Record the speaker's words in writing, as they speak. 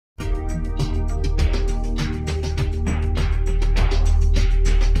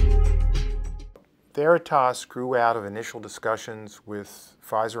Veritas grew out of initial discussions with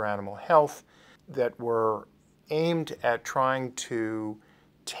Pfizer Animal Health that were aimed at trying to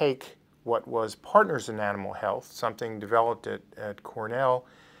take what was Partners in Animal Health, something developed at Cornell,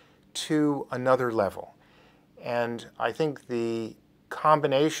 to another level. And I think the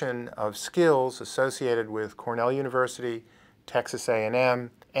combination of skills associated with Cornell University, Texas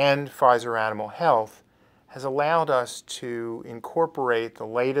A&M, and Pfizer Animal Health has allowed us to incorporate the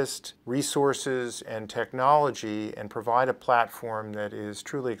latest resources and technology and provide a platform that is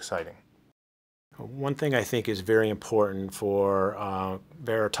truly exciting. One thing I think is very important for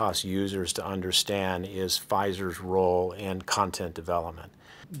Veritas users to understand is Pfizer's role in content development.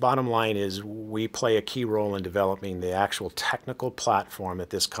 Bottom line is we play a key role in developing the actual technical platform that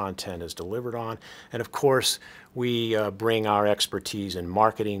this content is delivered on. And of course, we bring our expertise in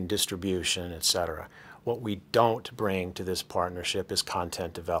marketing, distribution, etc. What we don't bring to this partnership is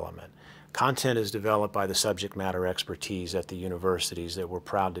content development. Content is developed by the subject matter expertise at the universities that we're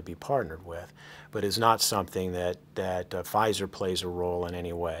proud to be partnered with, but is not something that Pfizer plays a role in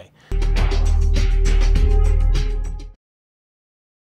any way.